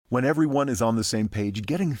When everyone is on the same page,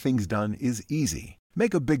 getting things done is easy.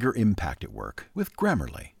 Make a bigger impact at work with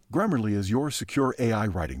Grammarly. Grammarly is your secure AI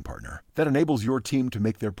writing partner that enables your team to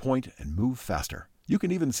make their point and move faster. You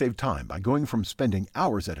can even save time by going from spending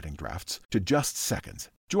hours editing drafts to just seconds.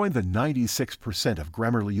 Join the 96% of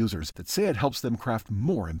Grammarly users that say it helps them craft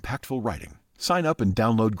more impactful writing. Sign up and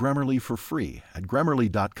download Grammarly for free at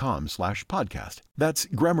Grammarly.com/podcast. That's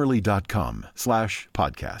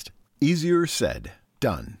Grammarly.com/podcast. Easier said,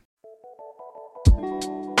 done.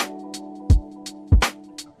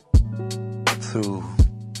 Through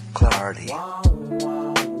clarity.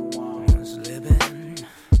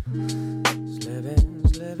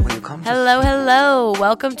 Hello.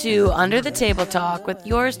 Welcome to Under the Table Talk with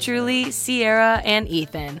yours truly, Sierra and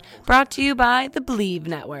Ethan. Brought to you by the Believe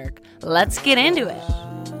Network. Let's get into it.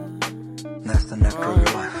 That's the nectar of your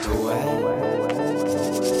life.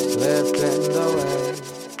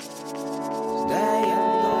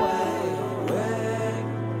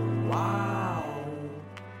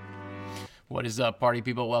 What is up, party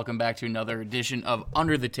people? Welcome back to another edition of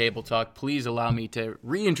Under the Table Talk. Please allow me to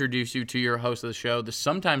reintroduce you to your host of the show, the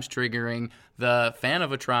sometimes triggering, the fan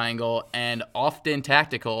of a triangle, and often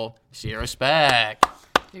tactical, Sierra Speck.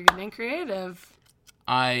 You're getting creative.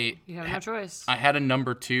 You have no choice. I had a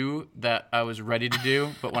number 2 that I was ready to do,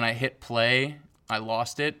 but when I hit play, I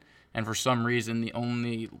lost it. And for some reason, the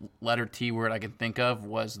only letter T word I could think of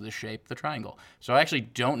was the shape, the triangle. So I actually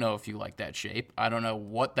don't know if you like that shape. I don't know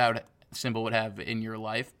what that symbol would have in your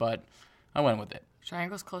life, but I went with it.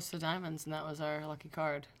 Triangle's close to diamonds, and that was our lucky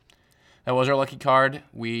card. That was our lucky card.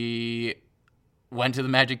 We went to the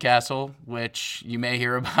Magic Castle, which you may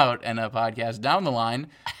hear about in a podcast down the line,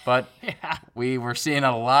 but Yeah. we were seeing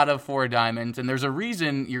a lot of 4 diamonds, and there's a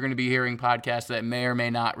reason you're going to be hearing podcasts that may or may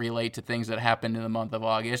not relate to things that happened in the month of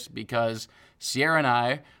August, because Sierra and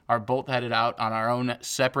I are both headed out on our own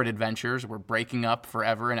separate adventures. We're breaking up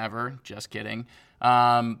forever and ever. Just kidding.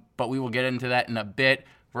 But we will get into that in a bit.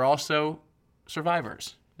 We're also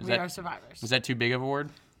survivors. We are survivors. Is that too big of a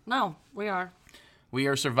word? No, we are. We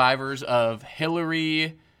are survivors of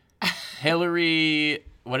Hillary,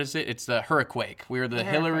 what is it? It's the Hurricane. We are the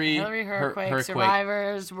Hillary Hurricane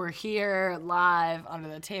survivors. We're here live under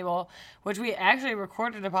the table, which we actually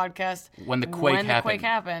recorded a podcast when the quake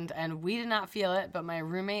happened, and we did not feel it, but my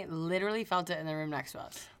roommate literally felt it in the room next to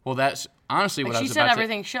us. Well, that's honestly what I was about to say. She said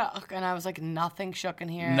everything shook, and I was like, nothing shook in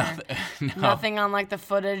here. No. Nothing on, like, the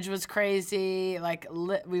footage was crazy. Like,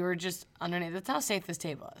 we were just underneath. That's how safe this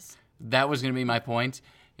table is. That was going to be my point.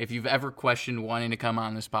 If you've ever questioned wanting to come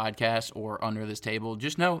on this podcast or under this table,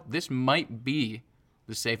 just know this might be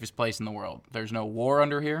the safest place in the world. There's no war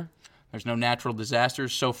under here. There's no natural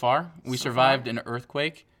disasters so far. We survived an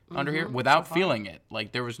earthquake under here without feeling it.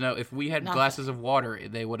 Like, there was no, if we had glasses of water,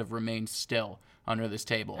 they would have remained still under this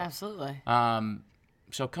table. Absolutely.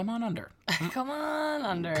 So come on under. Come on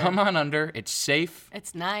under. Come on under. It's safe.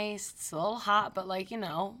 It's nice. It's a little hot, but It's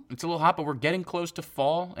a little hot, but we're getting close to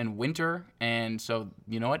fall and winter, and so,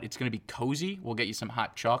 you know what? It's going to be cozy. We'll get you some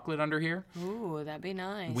hot chocolate under here. Ooh, that'd be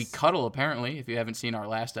nice. We cuddle, apparently. If you haven't seen our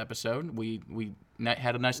last episode, we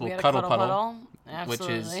had a nice little cuddle puddle.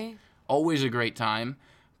 Absolutely. Which is always a great time.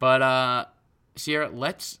 But, Sierra,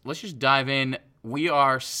 let's just dive in. We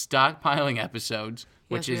are stockpiling episodes,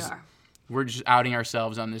 which yes, we are. We're just outing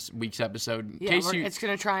ourselves on this week's episode. Yeah, it's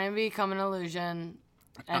going to try and become an illusion,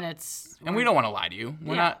 and and we don't want to lie to you.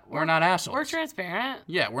 We're not assholes. We're transparent.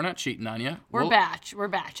 Yeah, we're not cheating on you. We're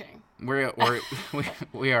batching.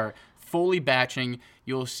 We are fully batching.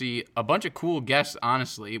 You'll see a bunch of cool guests,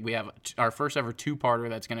 honestly. We have our first ever 2-parter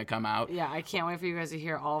that's going to come out. Yeah, I can't wait for you guys to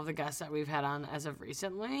hear all of the guests that we've had on as of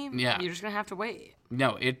recently. Yeah. You're just going to have to wait.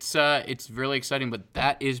 No, it's really exciting, but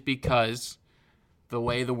that is because the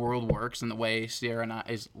way the world works and the way Sierra and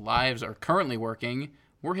I's lives are currently working,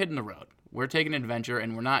 we're hitting the road. We're taking an adventure,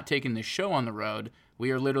 and we're not taking the show on the road.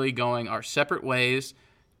 We are literally going our separate ways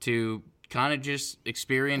to kind of just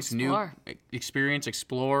explore,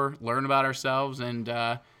 learn about ourselves, and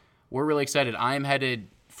we're really excited. I am headed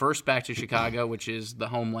first back to Chicago, which is the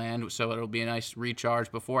homeland, so it'll be a nice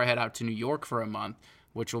recharge before I head out to New York for a month,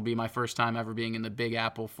 which will be my first time ever being in the Big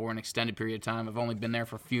Apple for an extended period of time. I've only been there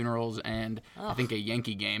for funerals and I think a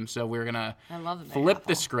Yankee game, so we're going to flip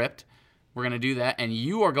the script. We're going to do that, and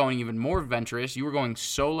you are going even more adventurous. You are going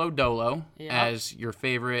solo dolo, as your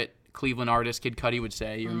favorite Cleveland artist, Kid Cudi, would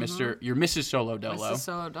say. You're Mrs. Solo Dolo. Mrs.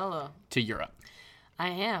 Solo Dolo. To Europe. I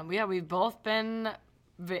am. Yeah, we've both been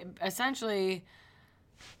essentially.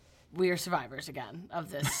 We are survivors again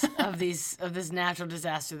of this of this natural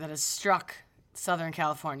disaster that has struck Southern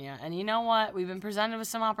California. And you know what? We've been presented with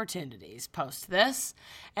some opportunities post this,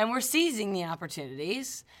 and we're seizing the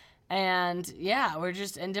opportunities. And yeah, we're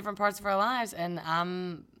just in different parts of our lives, and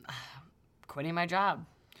I'm quitting my job.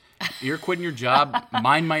 You're quitting your job.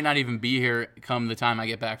 Mine might not even be here come the time I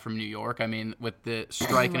get back from New York. I mean, with the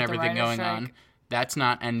strike and everything going on, that's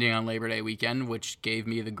not ending on Labor Day weekend, which gave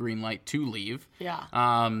me the green light to leave.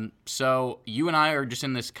 Yeah. So you and I are just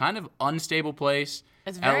in this kind of unstable place.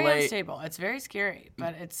 It's very unstable. It's very scary,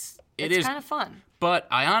 but it's kind of fun. But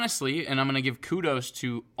I honestly, and I'm going to give kudos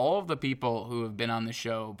to all of the people who have been on the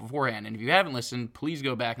show beforehand. And if you haven't listened, please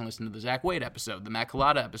go back and listen to the Zach Wade episode, the Matt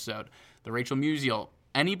Collada episode, the Rachel Musial.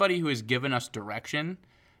 Anybody who has given us direction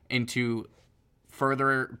into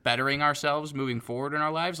further bettering ourselves moving forward in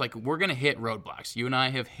our lives, like, we're going to hit roadblocks. You and I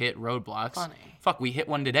have hit roadblocks. Funny. Fuck, we hit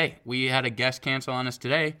one today. We had a guest cancel on us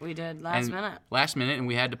today. We did last minute, and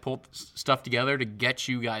we had to pull stuff together to get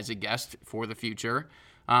you guys a guest for the future.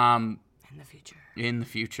 In the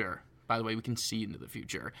future. By the way, we can see into the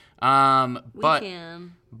future. But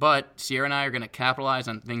Sierra and I are going to capitalize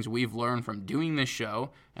on things we've learned from doing this show,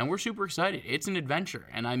 and we're super excited. It's an adventure.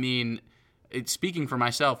 And I mean, speaking for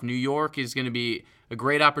myself, New York is going to be a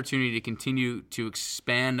great opportunity to continue to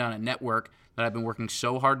expand on a network that I've been working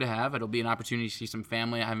so hard to have. It'll be an opportunity to see some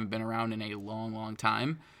family I haven't been around in a long, long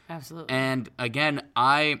time. Absolutely. And again,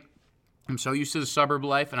 I'm so used to the suburb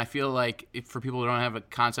life, and I feel like for people who don't have a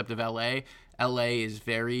concept of LA is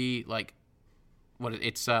very like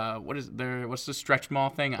what's the stretch mall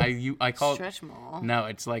thing? I call stretch mall. No,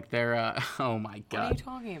 it's like they're oh my god. What are you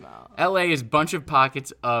talking about? LA is a bunch of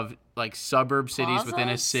pockets of like suburb cities Plazas? within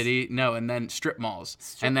a city. No, and then strip malls.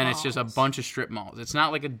 It's just a bunch of strip malls. It's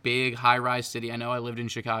not like a big high-rise city. I know I lived in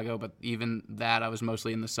Chicago, but even that I was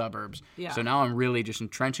mostly in the suburbs. Yeah. So now I'm really just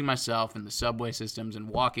entrenching myself in the subway systems and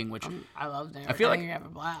walking, which I love New York. I feel like you're gonna have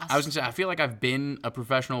a blast. I was gonna say, I feel like I've been a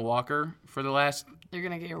professional walker for the last You're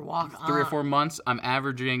gonna get your walk on. 3 or 4 months. I'm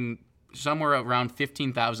averaging somewhere around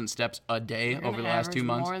 15,000 steps a day over the last 2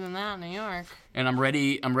 months. More than that in New York. And I'm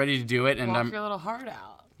ready to do it. And Walk your little heart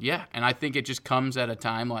out. Yeah, and I think it just comes at a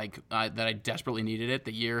time like that I desperately needed it.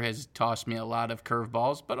 The year has tossed me a lot of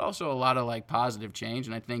curveballs, but also a lot of like positive change.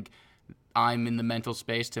 And I think I'm in the mental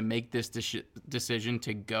space to make this decision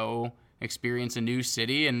to go experience a new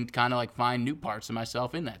city and kind of like find new parts of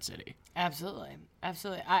myself in that city. Absolutely.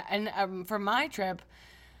 For my trip,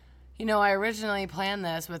 you know, I originally planned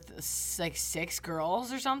this with like 6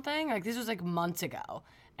 girls or something. Like, this was like months ago.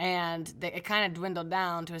 And it kind of dwindled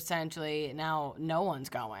down to essentially now no one's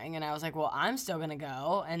going. And I was like, well, I'm still going to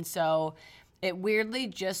go. And so it weirdly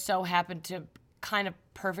just so happened to kind of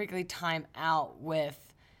perfectly time out with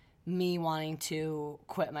me wanting to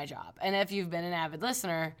quit my job. And if you've been an avid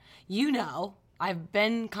listener, you know I've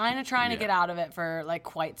been kind of trying to get out of it for like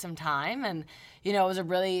quite some time. And, you know, it was a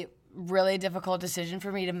really, really difficult decision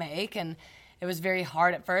for me to make. And it was very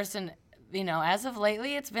hard at first. And, you know, as of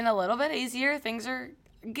lately, it's been a little bit easier. Things are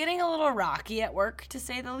getting a little rocky at work, to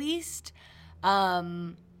say the least.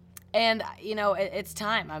 And, you know, it's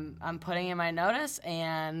time. I'm putting in my notice,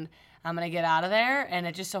 and I'm going to get out of there. And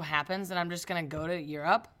it just so happens that I'm just going to go to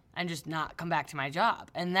Europe and just not come back to my job.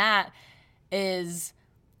 And that is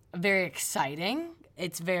very exciting.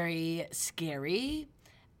 It's very scary.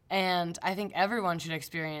 And I think everyone should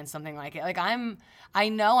experience something like it. Like, I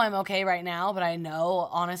know I'm okay right now, but I know,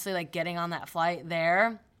 honestly, like, getting on that flight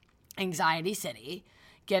there, anxiety city,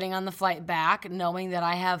 getting on the flight back, knowing that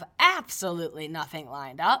I have absolutely nothing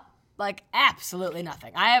lined up. Like, absolutely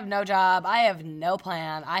nothing. I have no job. I have no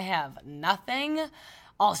plan. I have nothing.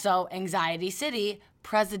 Also, anxiety city,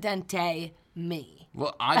 Presidente me.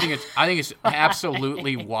 Well, I think it's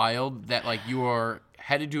absolutely wild that like you are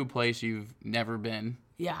headed to a place you've never been.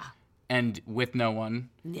 Yeah. And with no one.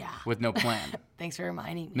 Yeah. With no plan. Thanks for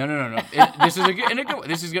reminding me. No. This is a good.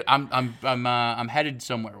 This is good. I'm headed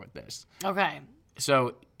somewhere with this. Okay.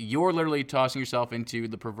 So you're literally tossing yourself into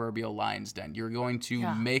the proverbial lion's den. You're going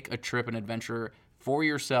to make a trip, an adventure for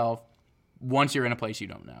yourself once you're in a place you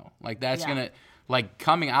don't know. Like, that's going to, like,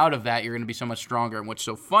 coming out of that, you're going to be so much stronger. And what's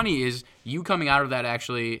so funny is you coming out of that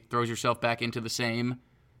actually throws yourself back into the same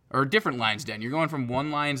or a different lion's den. You're going from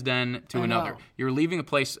one lion's den to another. You're leaving a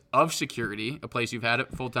place of security, a place you've had a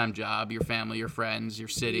full-time job, your family, your friends, your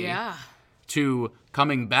city, to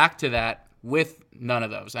coming back to that with none of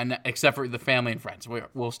those, and except for the family and friends.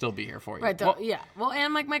 We'll still be here for you. Right. Well,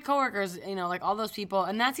 and like my coworkers, you know, like all those people,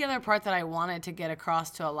 and that's the other part that I wanted to get across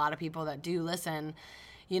to a lot of people that do listen.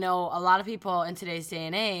 You know, a lot of people in today's day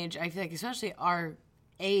and age, I feel like especially our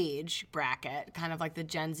age bracket, kind of like the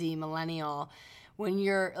Gen Z millennial, when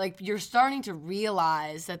you're starting to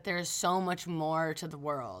realize that there's so much more to the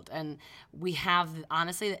world, and we have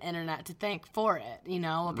honestly the internet to thank for it.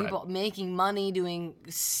 People making money doing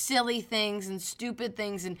silly things and stupid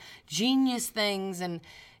things and genius things, and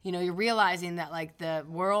you're realizing that like the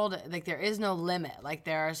world, like there is no limit. Like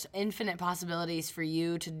there's infinite possibilities for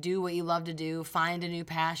you to do what you love to do, find a new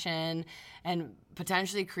passion, and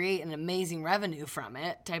potentially create an amazing revenue from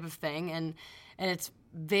it, type of thing. And it's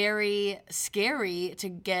very scary to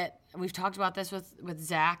get, we've talked about this with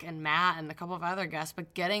Zach and Matt and a couple of other guests,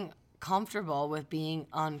 but getting comfortable with being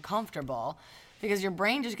uncomfortable, because your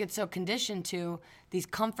brain just gets so conditioned to these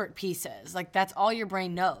comfort pieces. Like that's all your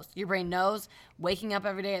brain knows. Your brain knows waking up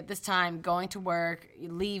every day at this time, going to work,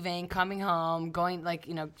 leaving, coming home, going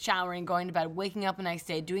showering, going to bed, waking up the next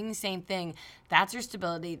day, doing the same thing. That's your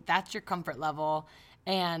stability. That's your comfort level.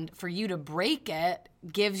 And for you to break it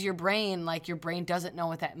gives your brain doesn't know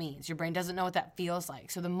what that means. Your brain doesn't know what that feels like.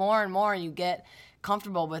 So the more and more you get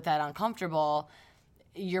comfortable with that uncomfortable,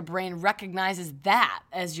 your brain recognizes that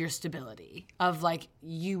as your stability of like,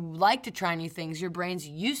 you like to try new things. Your brain's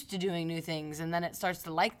used to doing new things, and then it starts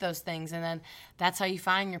to like those things. And then that's how you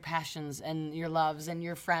find your passions and your loves and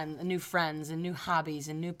your new friends and new hobbies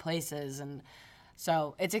and new places. And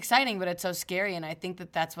so it's exciting, but it's so scary. And I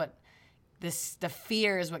think that's what the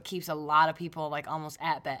fear is what keeps a lot of people like almost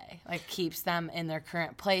at bay, like keeps them in their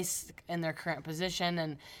current place, in their current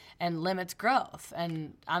position, and limits growth.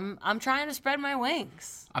 And I'm trying to spread my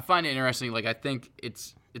wings. I find it interesting. Like I think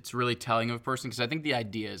it's really telling of a person, because I think the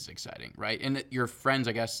idea is exciting, right? And your friends,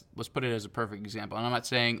 I guess, let's put it as a perfect example. And I'm not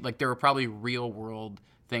saying like there are probably real world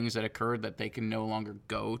things that occurred that they can no longer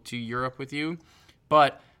go to Europe with you,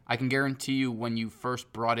 but I can guarantee you when you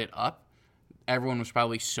first brought it up, everyone was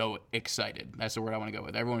probably so excited. That's the word I want to go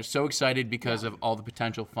with. Everyone was so excited because of all the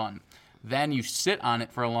potential fun. Then you sit on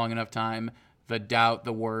it for a long enough time, the doubt,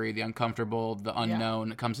 the worry, the uncomfortable, the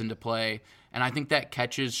unknown comes into play. And I think that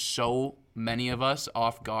catches so many of us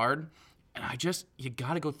off guard. And you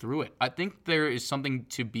got to go through it. I think there is something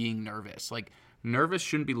to being nervous. Like, nervous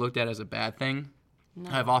shouldn't be looked at as a bad thing. No.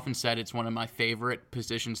 I've often said it's one of my favorite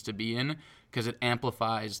positions to be in because it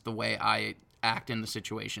amplifies the way I act in the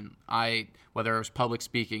situation. Whether it's public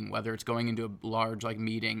speaking, whether it's going into a large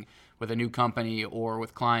meeting with a new company or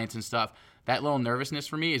with clients and stuff, that little nervousness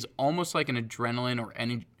for me is almost like an adrenaline or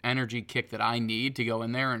energy kick that I need to go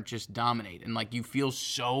in there and just dominate. And you feel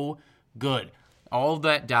so good. All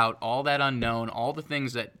that doubt, all that unknown, all the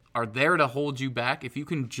things that are there to hold you back, if you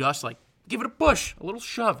can just give it a push, a little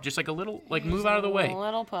shove, just a little move out of the way. A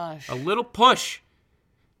little push. A little push.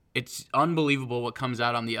 It's unbelievable what comes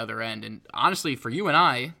out on the other end. And honestly, for you and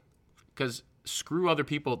I, because screw other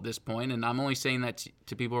people at this point, and I'm only saying that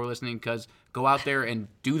to people who are listening because go out there and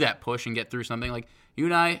do that push and get through something. You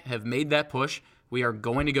and I have made that push. We are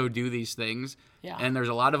going to go do these things. Yeah. And there's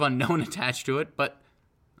a lot of unknown attached to it. But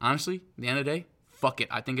honestly, at the end of the day, fuck it.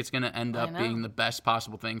 I think it's going to end up being the best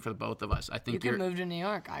possible thing for the both of us. I think you could move to New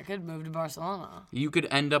York. I could move to Barcelona. You could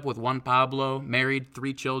end up with Juan Pablo, married,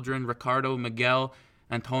 3 children, Ricardo, Miguel,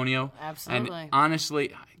 Antonio. Absolutely. And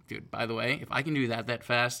honestly, dude, by the way, if I can do that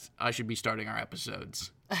fast, I should be starting our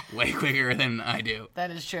episodes way quicker than I do.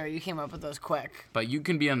 That is true. You came up with those quick. But you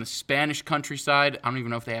can be on the Spanish countryside. I don't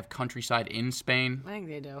even know if they have countryside in Spain. I think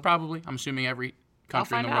they do. Probably. I'm assuming every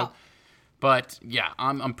country in the world. Out. But yeah,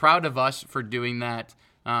 I'm proud of us for doing that.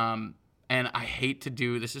 And I hate to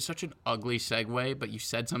do, this is such an ugly segue, but you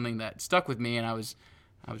said something that stuck with me, and I was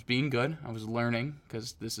being good. I was learning,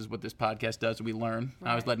 because this is what this podcast does. We learn.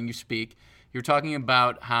 Right. I was letting you speak. You're talking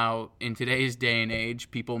about how in today's day and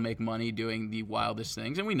age, people make money doing the wildest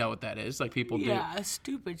things, and we know what that is. People do. Yeah,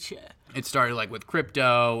 stupid shit. It started with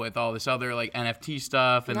crypto, with all this other NFT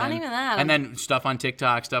stuff, and even that. And then stuff on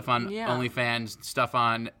TikTok, stuff on OnlyFans, stuff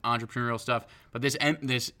on entrepreneurial stuff. But this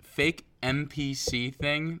fake NPC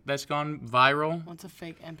thing that's gone viral. What's a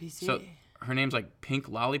fake NPC? So, her name's Pink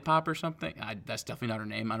Lollipop or something. That's definitely not her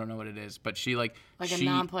name. I don't know what it is. But she a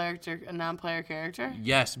non-player character?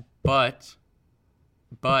 Yes, but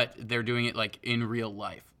they're doing it in real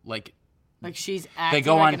life. She's acting they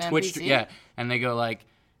go on an Twitch, NPC? and they go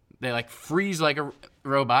they freeze like a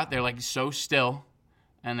robot. They're so still,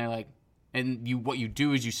 and they're what you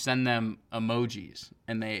do is you send them emojis,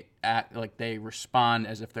 and they act they respond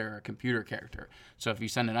as if they're a computer character. So if you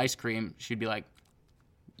send an ice cream, she'd be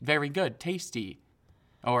very good, tasty.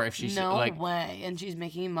 Or if she's No like, way. And she's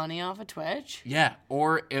making money off of Twitch? yeah,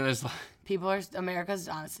 or it was like, America's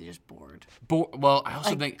honestly just bored. well, I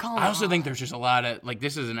also Like, think come there's just a lot of like,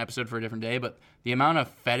 this is an episode for a different day, but the amount of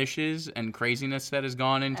fetishes and craziness that has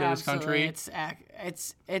gone into this country.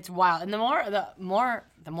 It's wild. And the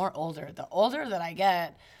older that I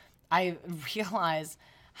get, I realize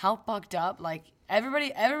how fucked up, like,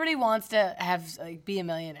 everybody wants to have, like, be a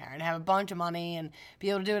millionaire and have a bunch of money and be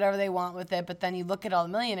able to do whatever they want with it. But then you look at all the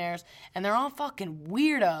millionaires and they're all fucking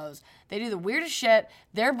weirdos. They do the weirdest shit.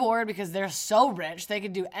 They're bored because they're so rich. They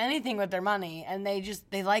could do anything with their money, and they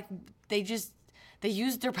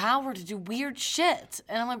use their power to do weird shit.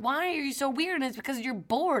 And I'm like, why are you so weird? And it's because you're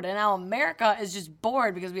bored. And now America is just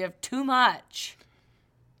bored because we have too much.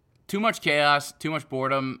 Too much chaos, too much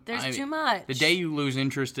boredom. There's too much. The day you lose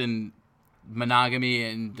interest in monogamy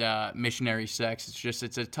and missionary sex,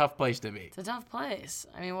 it's a tough place to be. It's a tough place.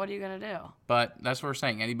 I mean, what are you going to do? But that's what we're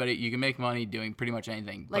saying. Anybody, you can make money doing pretty much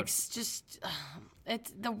anything. Like, it's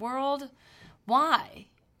the world. Why?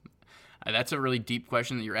 That's a really deep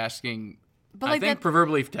question that you're asking. But I think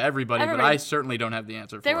proverbially to everybody, but I certainly don't have the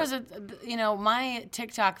answer for it. There was my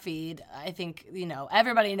TikTok feed, I think,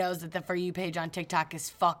 everybody knows that the For You page on TikTok is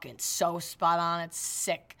fucking so spot on. It's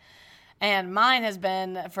sick. And mine has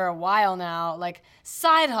been for a while now, like,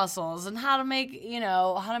 side hustles and how to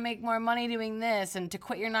make more money doing this and to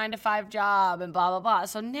quit your 9-to-5 job and blah, blah, blah.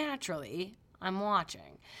 So naturally, I'm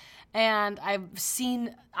watching. And I've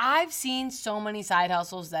seen so many side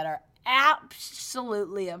hustles that are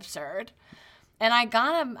absolutely absurd. And I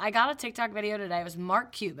got a TikTok video today. It was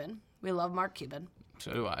Mark Cuban. We love Mark Cuban.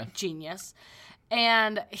 So do I. Genius.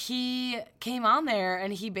 And he came on there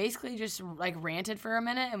and he basically just, like, ranted for a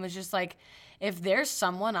minute and was just like, if there's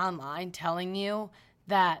someone online telling you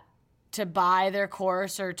that to buy their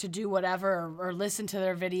course or to do whatever or listen to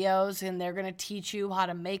their videos and they're going to teach you how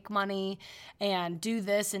to make money and do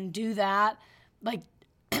this and do that, like,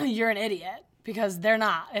 you're an idiot, because they're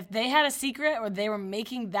not. If they had a secret or they were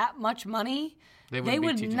making that much money, they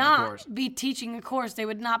would not be teaching a course. They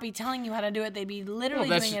would not be telling you how to do it. They'd be literally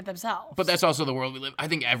doing it themselves. But that's also the world we live. I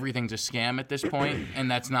think everything's a scam at this point,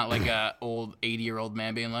 and that's not like a old 80-year-old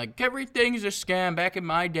man being like, everything's a scam. Back in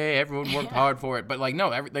my day, everyone worked hard for it. But like, no,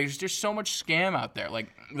 there's just so much scam out there. Like,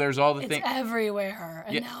 there's all the things. It's everywhere,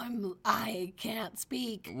 and now I can't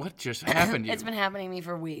speak. What just happened to you? It's been happening to me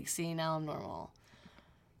for weeks. See, now I'm normal.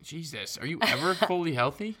 Jesus, are you ever fully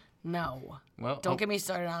healthy? No. Well, don't get me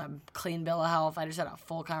started on a clean bill of health. I just had a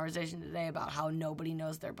full conversation today about how nobody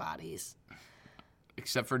knows their bodies.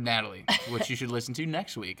 Except for Natalie, which you should listen to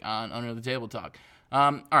next week on Under the Table Talk.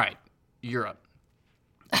 All right, Europe.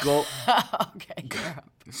 Goal. Okay,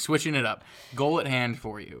 Europe. Switching it up. Goal at hand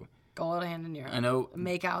for you. Goal at hand in Europe. I know.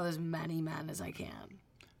 Make out with as many men as I can.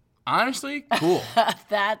 Honestly, cool.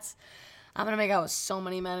 I'm going to make out with so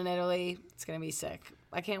many men in Italy. It's going to be sick.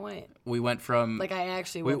 I can't wait. We went from... Like, I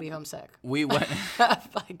actually will be homesick. We went... I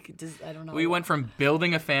don't know. We went from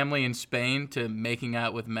building a family in Spain to making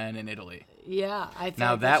out with men in Italy. Yeah, I think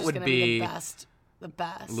now that would be the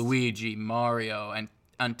best. Luigi, Mario, and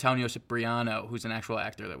Antonio Cipriano, who's an actual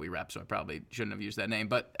actor that we rep, so I probably shouldn't have used that name.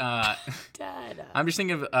 But I'm just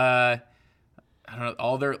thinking of... I don't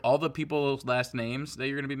know, all the people's last names that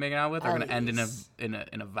you're going to be making out with are going to end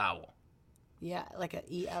in a vowel. Yeah, like a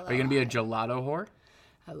E-L-L-I. Are you going to be a gelato whore?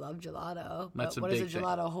 I love gelato. That's but what is a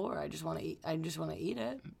gelato whore? I just want to eat. I just want to eat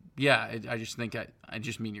it. Yeah, I just think I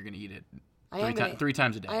just mean you're going to eat it three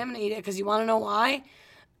times a day. I am going to eat it because you want to know why?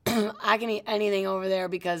 I can eat anything over there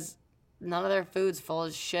because none of their food's full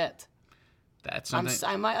of shit. That's something.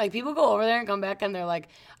 I might, like, people go over there and come back and they're like,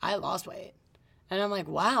 I lost weight. And I'm like,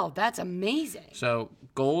 wow, that's amazing. So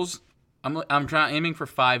goals, I'm aiming for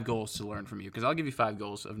 5 goals to learn from you, because I'll give you 5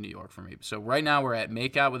 goals of New York for me. So right now we're at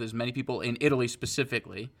make out with as many people in Italy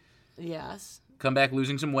specifically. Yes. Come back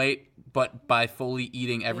losing some weight, but by fully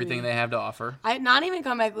eating everything they have to offer. Not even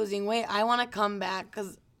come back losing weight. I want to come back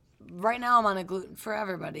because right now I'm on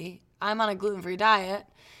a I'm on a gluten-free diet.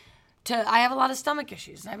 I have a lot of stomach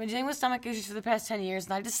issues. I've been dealing with stomach issues for the past 10 years,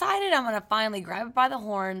 and I decided I'm going to finally grab it by the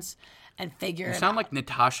horns and figure it out. You sound like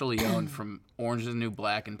Natasha Lyonne from Orange is the New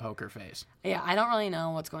Black and Poker Face. Yeah, I don't really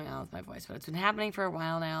know what's going on with my voice, but it's been happening for a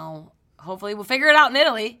while now. Hopefully we'll figure it out in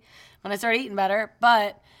Italy when I start eating better.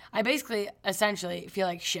 But I essentially feel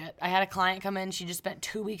like shit. I had a client come in. She just spent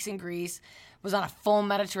 2 weeks in Greece, was on a full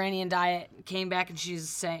Mediterranean diet, came back and she's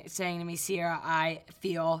saying to me, Sierra, I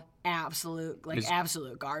feel absolute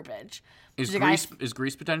garbage. Is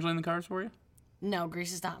Greece potentially in the cards for you? No,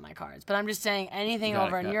 Greece is not in my cards. But I'm just saying anything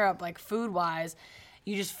over in Europe, like food-wise,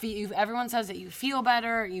 you just feel, everyone says that you feel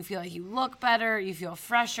better, you feel like you look better, you feel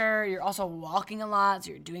fresher. You're also walking a lot, so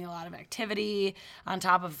you're doing a lot of activity on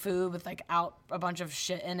top of food with like out a bunch of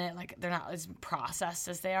shit in it. Like they're not as processed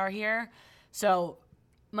as they are here. So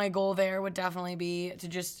my goal there would definitely be to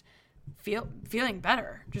just feeling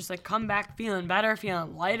better, just like come back feeling better,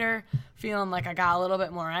 feeling lighter, feeling like I got a little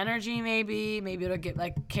bit more energy. Maybe it'll get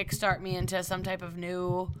like kickstart me into some type of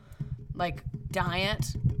new like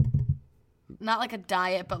diet. Not like a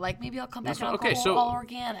diet, but like maybe I'll come back and I'll go all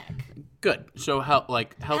organic. Good. So health.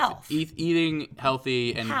 Eating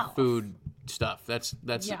healthy and food stuff. That's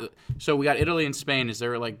Yeah. So we got Italy and Spain. Is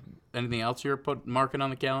there like anything else you're marking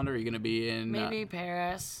on the calendar? Are you going to be in maybe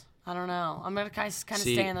Paris? I don't know. I'm gonna kind of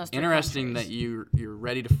see, stay in those. Interesting countries. that you're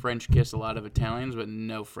ready to French kiss a lot of Italians, but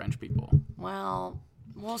no French people. Well,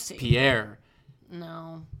 we'll see. Pierre.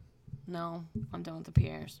 No, I'm done with the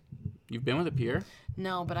Pierres. You've been with a Pierre?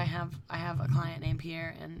 No, but I have a client named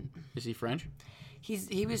Pierre, and Is he French?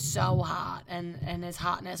 he was so hot, and his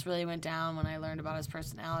hotness really went down when I learned about his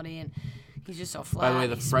personality, and he's just so flat. By the way,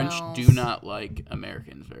 the he French smells. do not like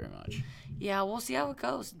Americans very much. Yeah, we'll see how it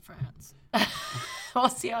goes in France. We'll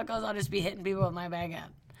see how it goes. I'll just be hitting people with my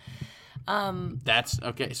baguette. That's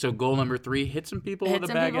okay. So goal number 3: hit some people with a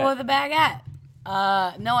baguette. People with a baguette.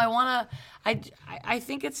 No, I want to. I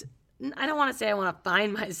think it's. I don't want to say I want to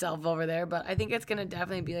find myself over there, but I think it's gonna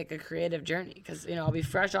definitely be like a creative journey because I'll be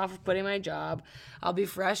fresh off of quitting my job. I'll be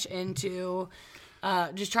fresh into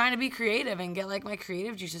just trying to be creative and get like my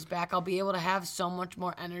creative juices back. I'll be able to have so much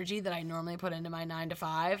more energy that I normally put into my 9 to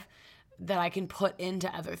 5 that I can put into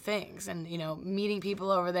other things, and meeting people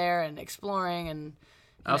over there and exploring and.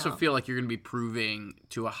 I also feel like you're going to be proving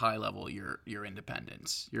to a high level your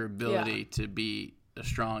independence, your ability to be a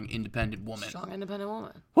strong, independent woman. Strong, independent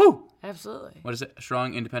woman. Woo! Absolutely. What is it? A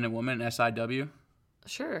strong, independent woman, SIW?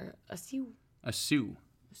 Sure. A Sue. A Sue.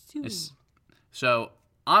 Sue. So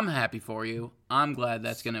I'm happy for you. I'm glad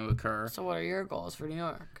that's going to occur. So what are your goals for New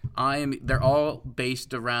York? They're all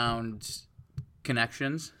based around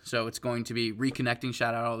connections. So it's going to be reconnecting.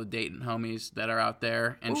 Shout out all the Dayton homies that are out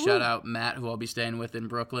there. And shout out Matt, who I'll be staying with in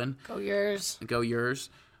Brooklyn. Go yours. Go yours.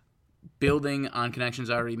 Building on connections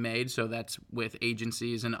I already made. So that's with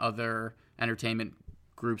agencies and other entertainment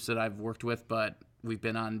groups that I've worked with, but we've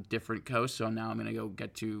been on different coasts. So now I'm going to go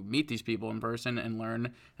get to meet these people in person and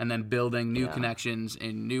learn, and then building new connections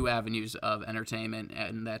in new avenues of entertainment.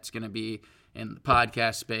 And that's going to be in the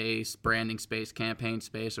podcast space, branding space, campaign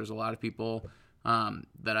space. There's a lot of people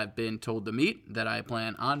that I've been told to meet that I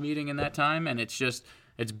plan on meeting in that time. And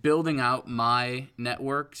it's building out my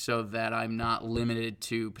network so that I'm not limited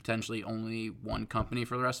to potentially only one company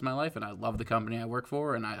for the rest of my life. And I love the company I work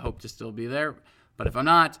for, and I hope to still be there. But if I'm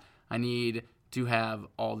not, I need to have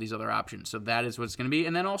all these other options. So that is what it's going to be.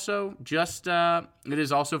 And then also just it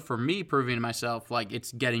is also for me proving to myself like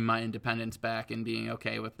it's getting my independence back and being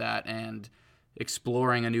okay with that and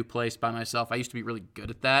exploring a new place by myself. I used to be really good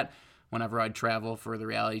at that. Whenever I'd travel for the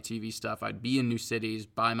reality TV stuff, I'd be in new cities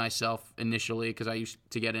by myself initially because I used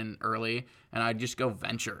to get in early, and I'd just go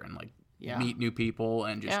venture and meet new people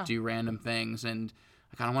and just do random things. And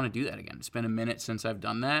I kind of want to do that again. It's been a minute since I've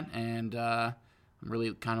done that, and I'm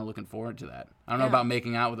really kind of looking forward to that. I don't know about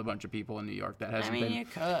making out with a bunch of people in New York. That hasn't been. You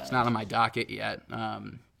could. It's not on my docket yet.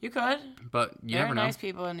 You could. But you never know. They're nice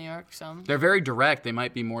people in New York. Some. They're very direct. They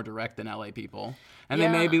might be more direct than LA people, and they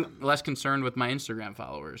may be less concerned with my Instagram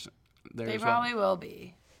followers. They probably will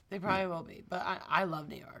be. But I love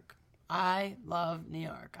New York. I love New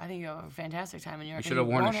York. I think you have a fantastic time in New York. You should have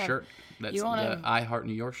worn a shirt. That's the I Heart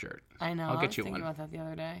New York shirt. I know. I'll get you one. I was thinking about that the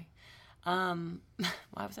other day.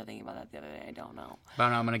 Why was I thinking about that the other day? I don't know. But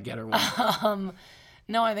I'm going to get her one.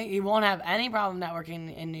 No, I think you won't have any problem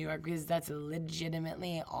networking in New York because that's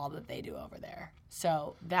legitimately all that they do over there.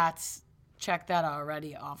 So check that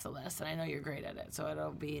already off the list, and I know you're great at it, so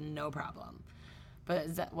it'll be no problem.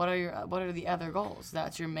 But what are the other goals?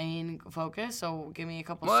 That's your main focus. So give me a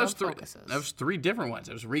couple sub-focuses. That was 3 different ones.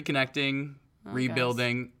 It was reconnecting,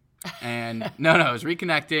 rebuilding, and it was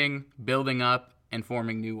reconnecting, building up, and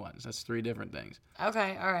forming new ones. That's 3 different things.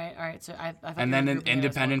 Okay, all right. So I thought. And then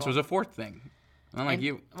independence was a 4th thing. Unlike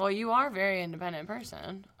you. Well, you are a very independent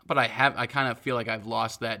person. But I kind of feel like I've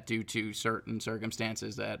lost that due to certain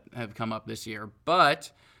circumstances that have come up this year.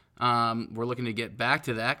 But we're looking to get back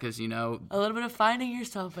to that because, a little bit of finding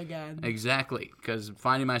yourself again. Exactly. Because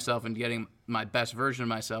finding myself and getting my best version of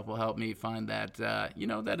myself will help me find that, that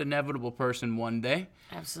inevitable person one day.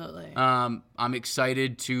 Absolutely. I'm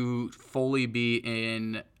excited to fully be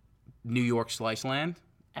in New York Slice Land.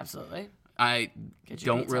 Absolutely. I Get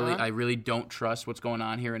your pizza on? I really don't trust what's going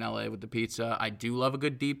on here in LA with the pizza. I do love a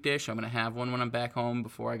good deep dish. I'm going to have one when I'm back home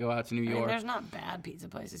before I go out to New I mean, York. there's not bad pizza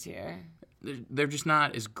places here. They're just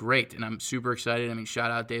not as great, and I'm super excited. I mean, shout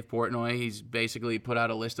out Dave Portnoy. He's basically put out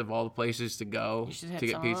a list of all the places to go You should hit to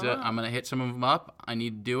get some of them pizza. up. I'm gonna hit some of them up. I need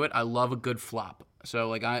to do it. I love a good flop. So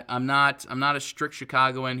like I'm not a strict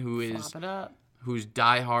Chicagoan Flop it up. who's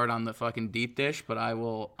die hard on the fucking deep dish, but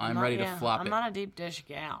I'm ready to flop I'm it. not a deep dish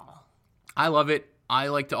gal. I love it. I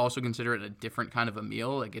like to also consider it a different kind of a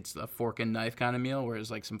meal. Like it's a fork and knife kind of meal, whereas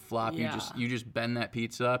like some flop, Yeah. you just bend that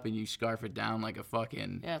pizza up and you scarf it down like a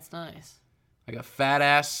fucking Yeah, it's nice. like a fat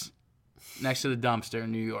ass next to the dumpster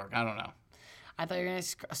in New York. I don't know. I thought you were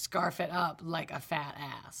gonna scarf it up like a fat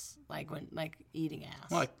ass, like eating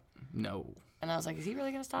ass. Like no, And I was like, is he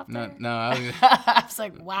really gonna stop no, there? no. I was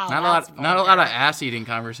like, wow. Not a lot of ass eating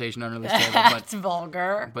conversation under this table, That's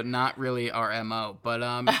vulgar. but not really our MO. But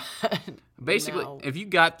basically, No. if you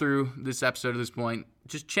got through this episode to this point,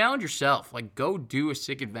 just challenge yourself. Like, go do a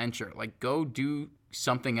sick adventure. Like, go do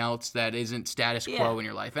something else that isn't status quo Yeah. in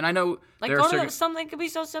your life. And I know Like there go are to certain. something could be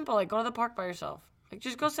so simple. Like go to the park by yourself. Like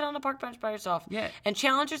just go sit on the park bench by yourself. Yeah. And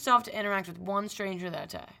challenge yourself to interact with one stranger that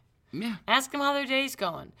day. Yeah. Ask them how their day's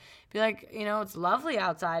going. Be like, it's lovely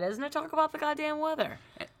outside, isn't it? Talk about the goddamn weather.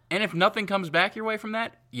 And if nothing comes back your way from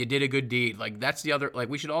that, you did a good deed. Like, that's the other, like,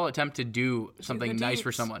 we should all attempt to do something good nice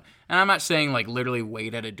for deeds. someone. And I'm not saying, like, literally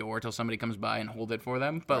wait at a door till somebody comes by and hold it for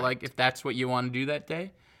them. But, like, if that's what you want to do that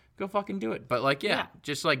day, go fucking do it. But, like, yeah,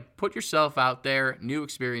 just, like, put yourself out there, new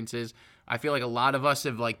experiences. I feel like a lot of us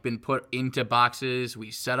have, like, been put into boxes.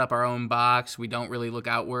 We set up our own box. We don't really look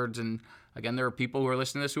outwards. And, again, there are people who are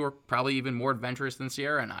listening to this who are probably even more adventurous than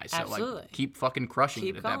Sierra and I. So, Absolutely. like, keep fucking crushing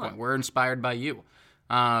Keep it at that going. point. We're inspired by you.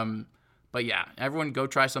 But yeah, everyone go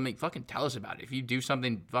try something. Fucking tell us about it. If you do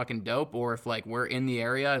something fucking dope, or if like we're in the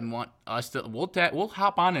area and want us to, we'll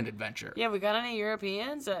hop on an adventure. Yeah, we got any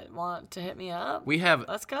Europeans that want to hit me up?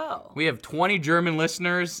 Let's go. We have 20 German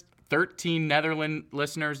listeners, 13 Netherlands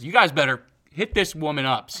listeners. You guys better hit this woman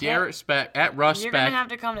up. Sierra Speck at Russ You're Speck. gonna have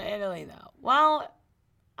to come to Italy though. Well,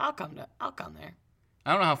 I'll come there.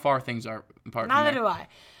 I don't know how far things are apart Neither from there. do I.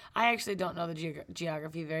 I actually don't know the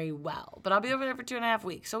geography very well, but I'll be over there for 2.5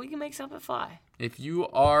 weeks, so we can make something fly. If you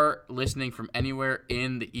are listening from anywhere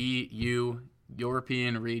in the EU,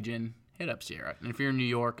 European region, hit up Sierra. And if you're in New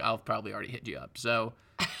York, I'll probably already hit you up. So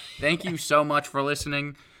thank you so much for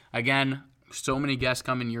listening. Again, so many guests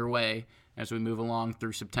coming your way as we move along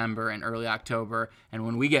through September and early October. And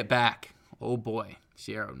when we get back, oh boy,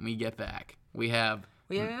 Sierra, when we get back, we have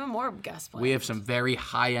even more guest plans. we have some very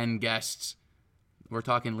high-end guests. We're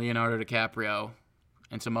talking Leonardo DiCaprio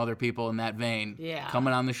and some other people in that vein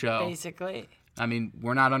coming on the show. Basically. I mean,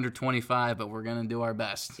 we're not under 25, but we're going to do our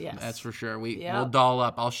best. Yes. That's for sure. Yep. We'll doll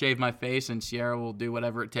up. I'll shave my face, and Sierra will do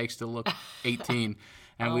whatever it takes to look 18,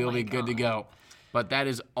 and we will be good to go. But that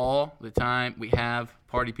is all the time we have.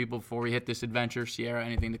 Party people, before we hit this adventure. Sierra,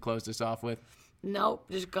 anything to close this off with? Nope.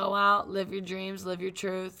 Just go out, live your dreams, live your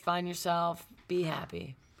truth, find yourself, be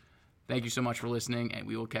happy. Thank you so much for listening, and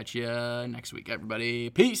we will catch you next week, everybody.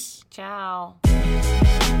 Peace. Ciao.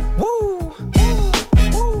 Woo!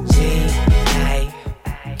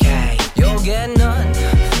 G-A-K. You'll get none.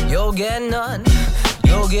 You'll get none.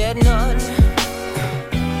 You'll get none.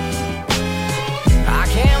 I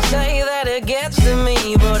can't say that it gets to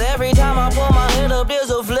me, but every time I pull my head up, there's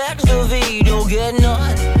a flex to feed. You'll get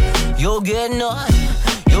none. You'll get none.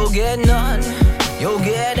 You'll get none. You'll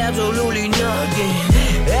get absolutely nothing.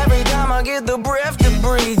 Every time I get the breath to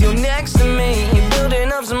breathe, you're next to me,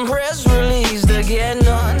 building up some press release to get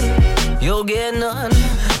none. You'll get none.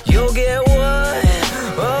 You'll get what?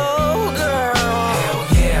 Oh, girl. Hell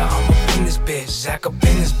yeah, I'm up in this bitch, Zach up in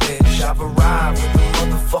this bitch. I've arrived with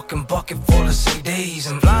a motherfucking bucket full of CDs.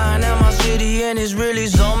 I'm flying out my city and it's really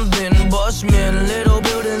something. Busmen, little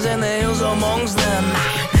buildings and the hills amongst them.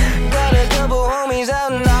 Got a couple homies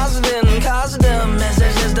out in Austin, cost them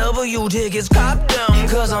SSSW tickets, cop them.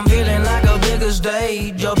 Cause I'm feeling like a bigger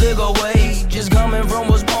stage, a bigger wage is coming from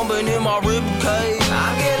what's pumping in my ribcage.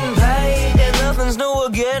 I'm getting paid, and nothing's new or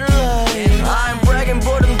getting laid. I ain't bragging,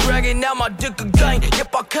 but I'm dragging out my dick again.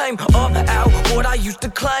 Yep, I came up out what I used to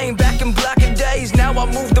claim back in blacker days. Now I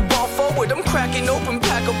move the ball forward, I'm cracking open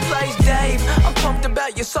pack of plays. Dave, I'm pumped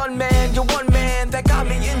about your son, man. You're one man that got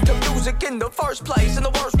me into music in the first place. In the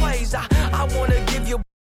worst ways, I wanna give you.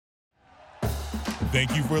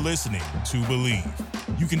 Thank you for listening to Believe.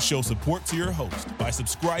 You can show support to your host by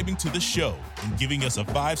subscribing to the show and giving us a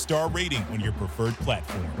 5-star rating on your preferred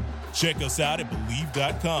platform. Check us out at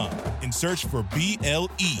Believe.com and search for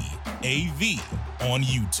BLEAV on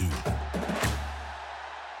YouTube.